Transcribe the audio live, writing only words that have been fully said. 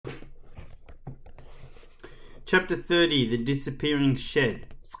Chapter 30. The Disappearing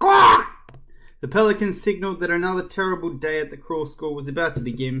Shed. Squawk! The Pelican signaled that another terrible day at the crawl school was about to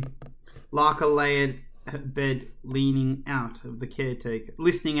begin. Larka lay at her bed, listening out for the caretaker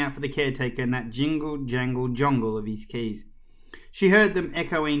and that jingle, jangle, jongle of his keys. She heard them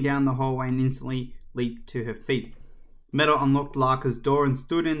echoing down the hallway and instantly leaped to her feet. Meadow unlocked Larka's door and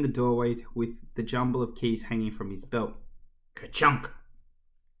stood in the doorway with the jumble of keys hanging from his belt. Ka-chunk!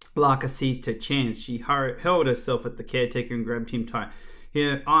 Larka seized her chance. She hurled herself at the caretaker and grabbed him tight.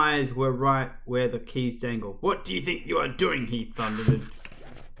 Her eyes were right where the keys dangled. What do you think you are doing? He thundered.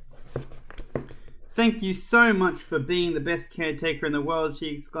 Thank you so much for being the best caretaker in the world, she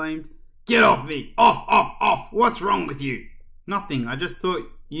exclaimed. Get off me! Off, off, off! What's wrong with you? Nothing. I just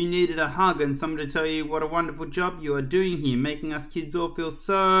thought you needed a hug and someone to tell you what a wonderful job you are doing here, making us kids all feel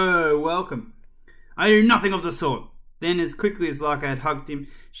so welcome. I do nothing of the sort. Then, as quickly as Larka had hugged him,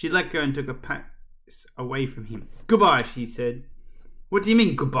 she let go and took a pace away from him. Goodbye, she said. What do you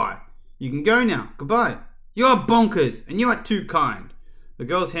mean, goodbye? You can go now. Goodbye. You are bonkers, and you are too kind. The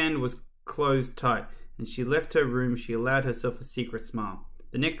girl's hand was closed tight, and she left her room. She allowed herself a secret smile.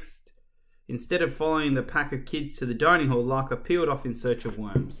 Instead of following the pack of kids to the dining hall, Larka peeled off in search of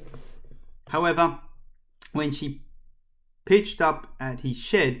worms. However, when she pitched up at his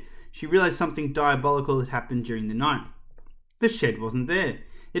shed, she realized something diabolical had happened during the night. The shed wasn't there.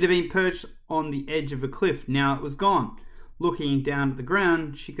 It had been perched on the edge of a cliff. Now it was gone. Looking down at the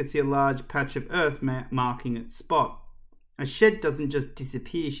ground, she could see a large patch of earth marking its spot. A shed doesn't just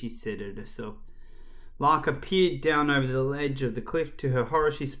disappear, she said to herself. Larka peered down over the ledge of the cliff. To her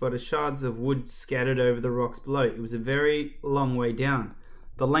horror, she spotted shards of wood scattered over the rocks below. It was a very long way down,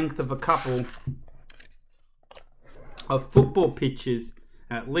 the length of a couple of football pitches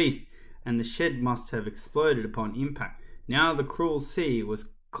at least, and the shed must have exploded upon impact. Now the cruel sea was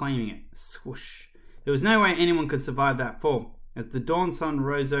claiming it. Swoosh! There was no way anyone could survive that fall. As the dawn sun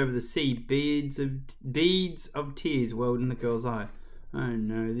rose over the sea, beads of tears welled in the girl's eye. Oh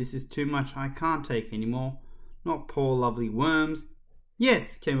no, this is too much. I can't take any more. Not poor lovely worms.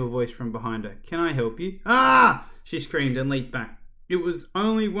 Yes, came a voice from behind her. Can I help you? Ah! She screamed and leaped back. It was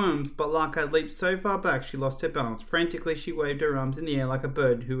only worms, but Larka had leaped so far back she lost her balance. Frantically, she waved her arms in the air like a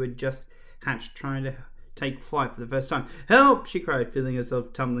bird who had just hatched, trying to take flight for the first time. Help! She cried, feeling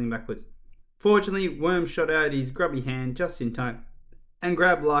herself tumbling backwards. Fortunately, Worm shot out his grubby hand just in time and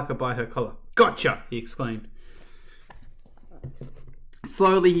grabbed Larka by her collar. Gotcha! He exclaimed.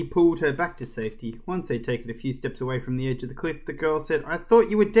 Slowly, he pulled her back to safety. Once they'd taken a few steps away from the edge of the cliff, the girl said, I thought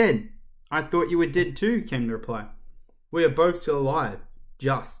you were dead. I thought you were dead too, came the reply. We are both still alive.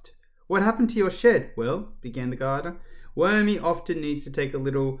 Just. What happened to your shed? Well, began the gardener. Wormy often needs to take a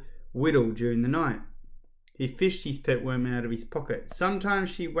little whittle during the night. He fished his pet worm out of his pocket. Sometimes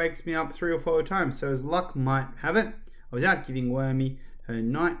she wakes me up 3 or 4 times, so as luck might have it, I was out giving Wormy her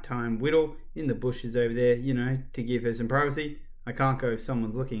nighttime whittle in the bushes over there, to give her some privacy. I can't go if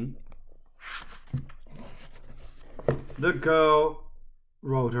someone's looking. The girl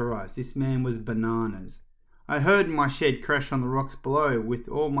rolled her eyes. This man was bananas. I heard my shed crash on the rocks below with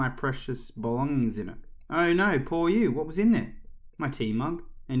all my precious belongings in it. Oh no, poor you. What was in there? My tea mug.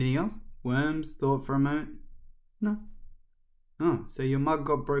 Anything else? Worms thought for a moment. No. Oh, so your mug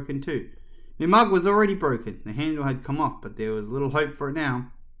got broken too. My mug was already broken. The handle had come off, but there was little hope for it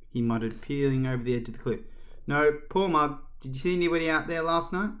now, he muttered, peering over the edge of the cliff. No, poor mug. Did you see anybody out there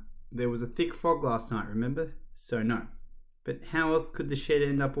last night? There was a thick fog last night, remember? So no. But how else could the shed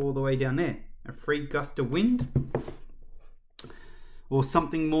end up all the way down there? A free gust of wind? Or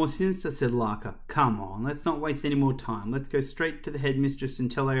something more sinister, said Larka. Come on, let's not waste any more time. Let's go straight to the headmistress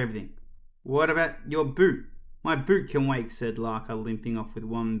and tell her everything. What about your boot? My boot can wait, said Larka, limping off with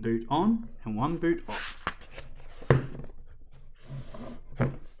one boot on and one boot off.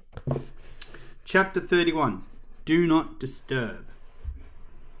 Chapter 31. Do not disturb.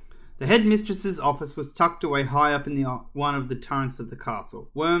 The headmistress's office was tucked away high up in one of the turrets of the castle.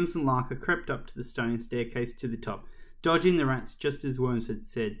 Worms and Larka crept up to the stone staircase to the top, dodging the rats just as Worms had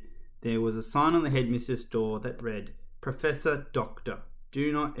said. There was a sign on the headmistress' door that read, Professor Doctor,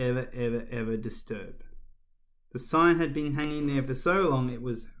 do not ever, ever, ever disturb. The sign had been hanging there for so long it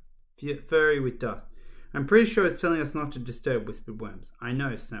was furry with dust. I'm pretty sure it's telling us not to disturb, whispered Worms. I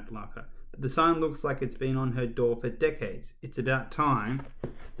know, snapped Larka, but the sign looks like it's been on her door for decades. It's about time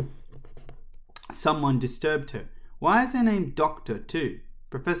someone disturbed her. Why is her name Doctor too?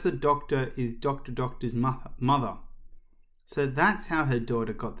 Professor Doctor is Dr. Doctor's mother. So that's how her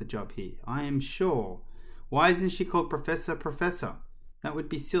daughter got the job here, I am sure. Why isn't she called Professor? That would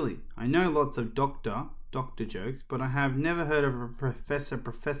be silly. I know lots of doctor jokes, but I have never heard of a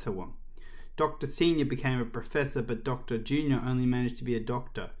professor one. Dr. Senior became a professor, but Dr. Junior only managed to be a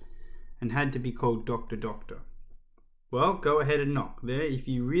doctor and had to be called Doctor. Well, go ahead and knock there if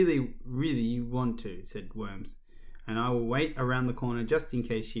you really want to, said Worms, and I will wait around the corner just in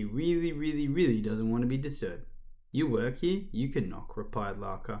case she really doesn't want to be disturbed. You work here? You can knock, replied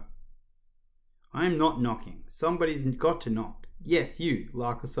Larker. I am not knocking. Somebody's got to knock. Yes, you,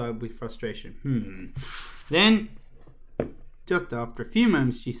 Larker sighed with frustration. Then, just after a few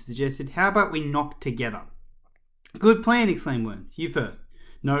moments, she suggested, how about we knock together? Good plan, exclaimed Worms. You first.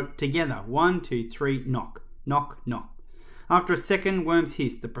 No, together. 1, 2, 3, knock. Knock, knock. After a second, Worms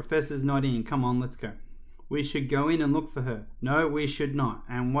hissed, the professor's not in. Come on, let's go. We should go in and look for her. No, we should not.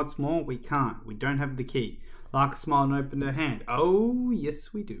 And what's more, we can't. We don't have the key. Larker smiled and opened her hand. Oh,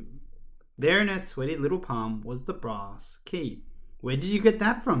 yes, we do. There in her sweaty little palm was the brass key. Where did you get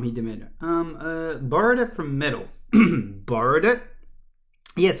that from? He demanded. Borrowed it from Metal. Borrowed it?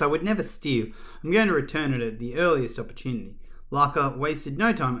 Yes, I would never steal. I'm going to return it at the earliest opportunity. Larker wasted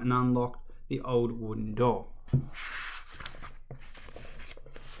no time and unlocked the old wooden door.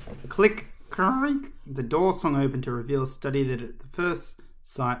 Click, creak. The door swung open to reveal a study that at the first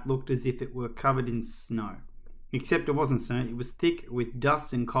sight looked as if it were covered in snow. Except it wasn't snow, it was thick with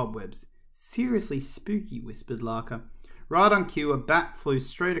dust and cobwebs. Seriously spooky, whispered Larker. Right on cue, a bat flew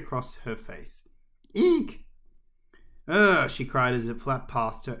straight across her face. Eek! Ugh, she cried as it flapped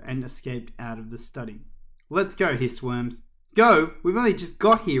past her and escaped out of the study. Let's go, hissed Worms. Go? We've only just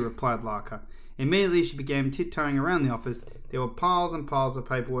got here, replied Larker. Immediately she began tiptoeing around the office. There were piles and piles of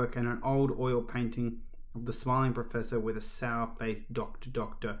paperwork and an old oil painting of the smiling professor with a sour-faced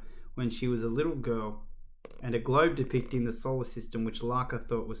doctor when she was a little girl, and a globe depicting the solar system which Larker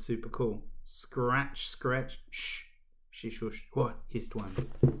thought was super cool. Scratch, scratch, shh. She shushed. What? Hissed Worms.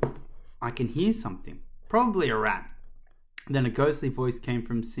 I can hear something. Probably a rat. Then a ghostly voice came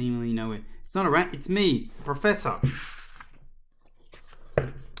from seemingly nowhere. It's not a rat, it's me, the professor.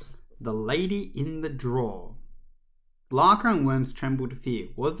 The lady in the drawer. Larker and Worms trembled with fear.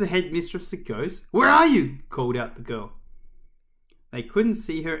 Was the headmistress a ghost? Where are you? Called out the girl. They couldn't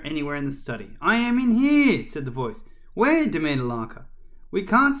see her anywhere in the study. I am in here, said the voice. Where? Demanded Larker. We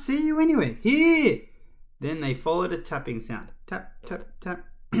can't see you anywhere. Here! Then they followed a tapping sound. Tap, tap, tap.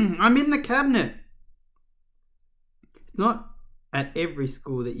 I'm in the cabinet. It's not at every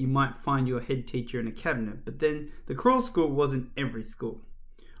school that you might find your head teacher in a cabinet, but then the cruel school wasn't every school.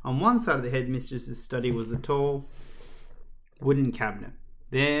 On one side of the headmistress's study was a tall wooden cabinet.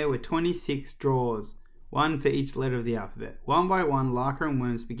 There were 26 drawers, one for each letter of the alphabet. One by one, Larker and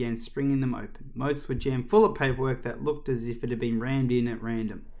Worms began springing them open. Most were jammed full of paperwork that looked as if it had been rammed in at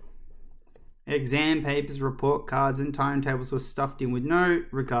random. Exam papers, report cards, and timetables were stuffed in with no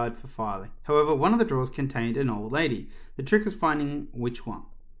regard for filing. However, one of the drawers contained an old lady. The trick was finding which one.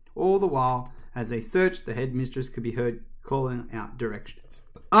 All the while, as they searched, the headmistress could be heard calling out directions.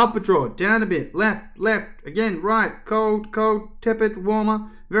 Up a drawer, down a bit, left, again, right, cold, tepid,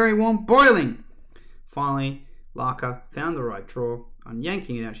 warmer, very warm, boiling. Finally, Larker found the right drawer. On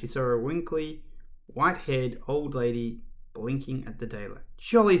yanking it out, she saw a wrinkly, white-haired old lady blinking at the daylight.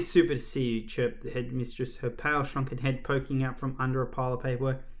 Jolly super to see you, chirped the headmistress, her pale, shrunken head poking out from under a pile of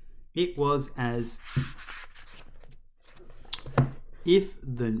paperwork. It was as if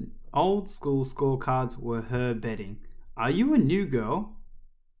the old school scorecards were her betting. Are you a new girl?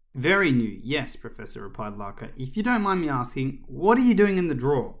 Very new, yes, Professor, replied Larker. If you don't mind me asking, what are you doing in the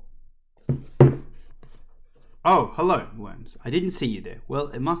drawer? Oh, hello, Worms. I didn't see you there. Well,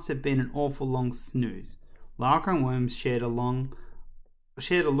 it must have been an awful long snooze. Larker and Worms shared a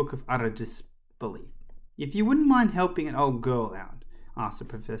look of utter disbelief. If you wouldn't mind helping an old girl out, asked the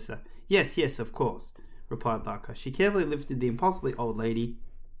Professor. Yes, of course, replied Larker. She carefully lifted the impossibly old lady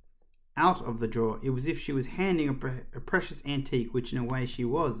out of the drawer. It was as if she was handing a precious antique, which in a way she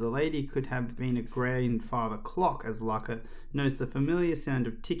was. The lady could have been a grandfather clock, as Larker noticed the familiar sound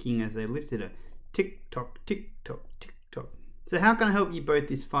of ticking as they lifted her. Tick-tock, tick-tock, tick-tock. So how can I help you both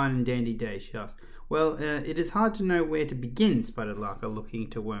this fine and dandy day, she asked. Well, it is hard to know where to begin, sputtered Larker, looking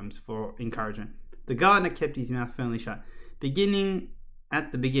to Worms for encouragement. The gardener kept his mouth firmly shut. Beginning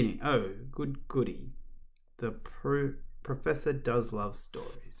at the beginning. Oh, good goody. The Professor does love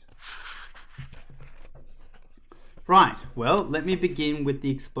stories. Right, well, let me begin with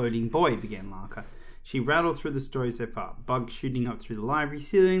the exploding boy, began Larker. She rattled through the story so far. Bugs shooting up through the library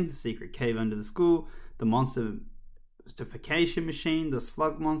ceiling, the secret cave under the school, the monster-ification machine, the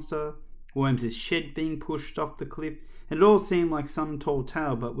slug monster, Worms' shed being pushed off the cliff, and it all seemed like some tall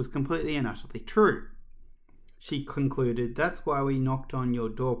tale, but was completely and utterly true. She concluded, That's why we knocked on your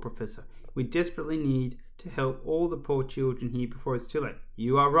door, Professor. We desperately need to help all the poor children here before it's too late.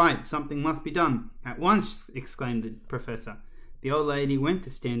 You are right. Something must be done. At once, exclaimed the professor. The old lady went to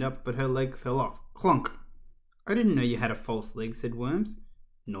stand up, but her leg fell off. Clonk. I didn't know you had a false leg, said Worms.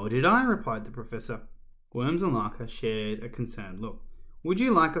 Nor did I, replied the professor. Worms and Larker shared a concerned look. Would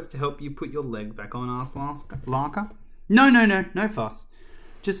you like us to help you put your leg back on, asked Larker. No fuss.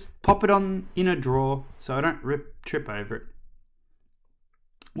 Just pop it on in a drawer so I don't trip over it.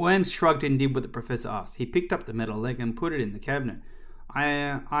 Worms shrugged and did what the professor asked. He picked up the metal leg and put it in the cabinet.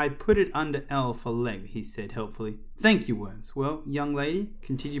 I put it under L for leg, he said helpfully. Thank you, Worms. Well, young lady,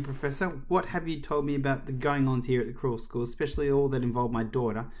 continued Professor, what have you told me about the going-ons here at the Cruel School, especially all that involved my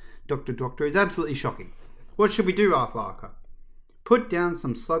daughter, Dr. Doctor, is absolutely shocking. What should we do, asked Larker. Put down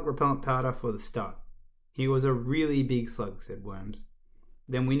some slug-repellent powder for the start. He was a really big slug, said Worms.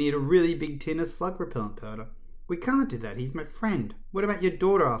 Then we need a really big tin of slug-repellent powder. We can't do that, he's my friend. What about your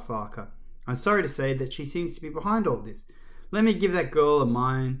daughter, asked Larker. I'm sorry to say that she seems to be behind all this. Let me give that girl of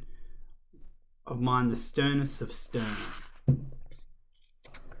mine the sternest of stern.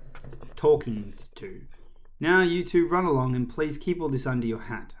 Talking to. Now you two run along and please keep all this under your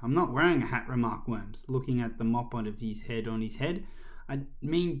hat. I'm not wearing a hat, remarked Worms, looking at the mop on his head. I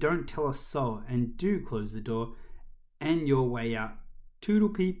mean, don't tell a soul, and do close the door and your way out. Toodle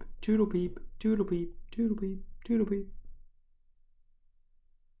peep, toodle peep, toodle peep, toodle peep, toodle peep.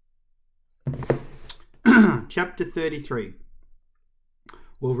 Chapter 33.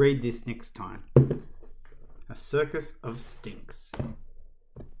 We'll read this next time. A Circus of Stinks.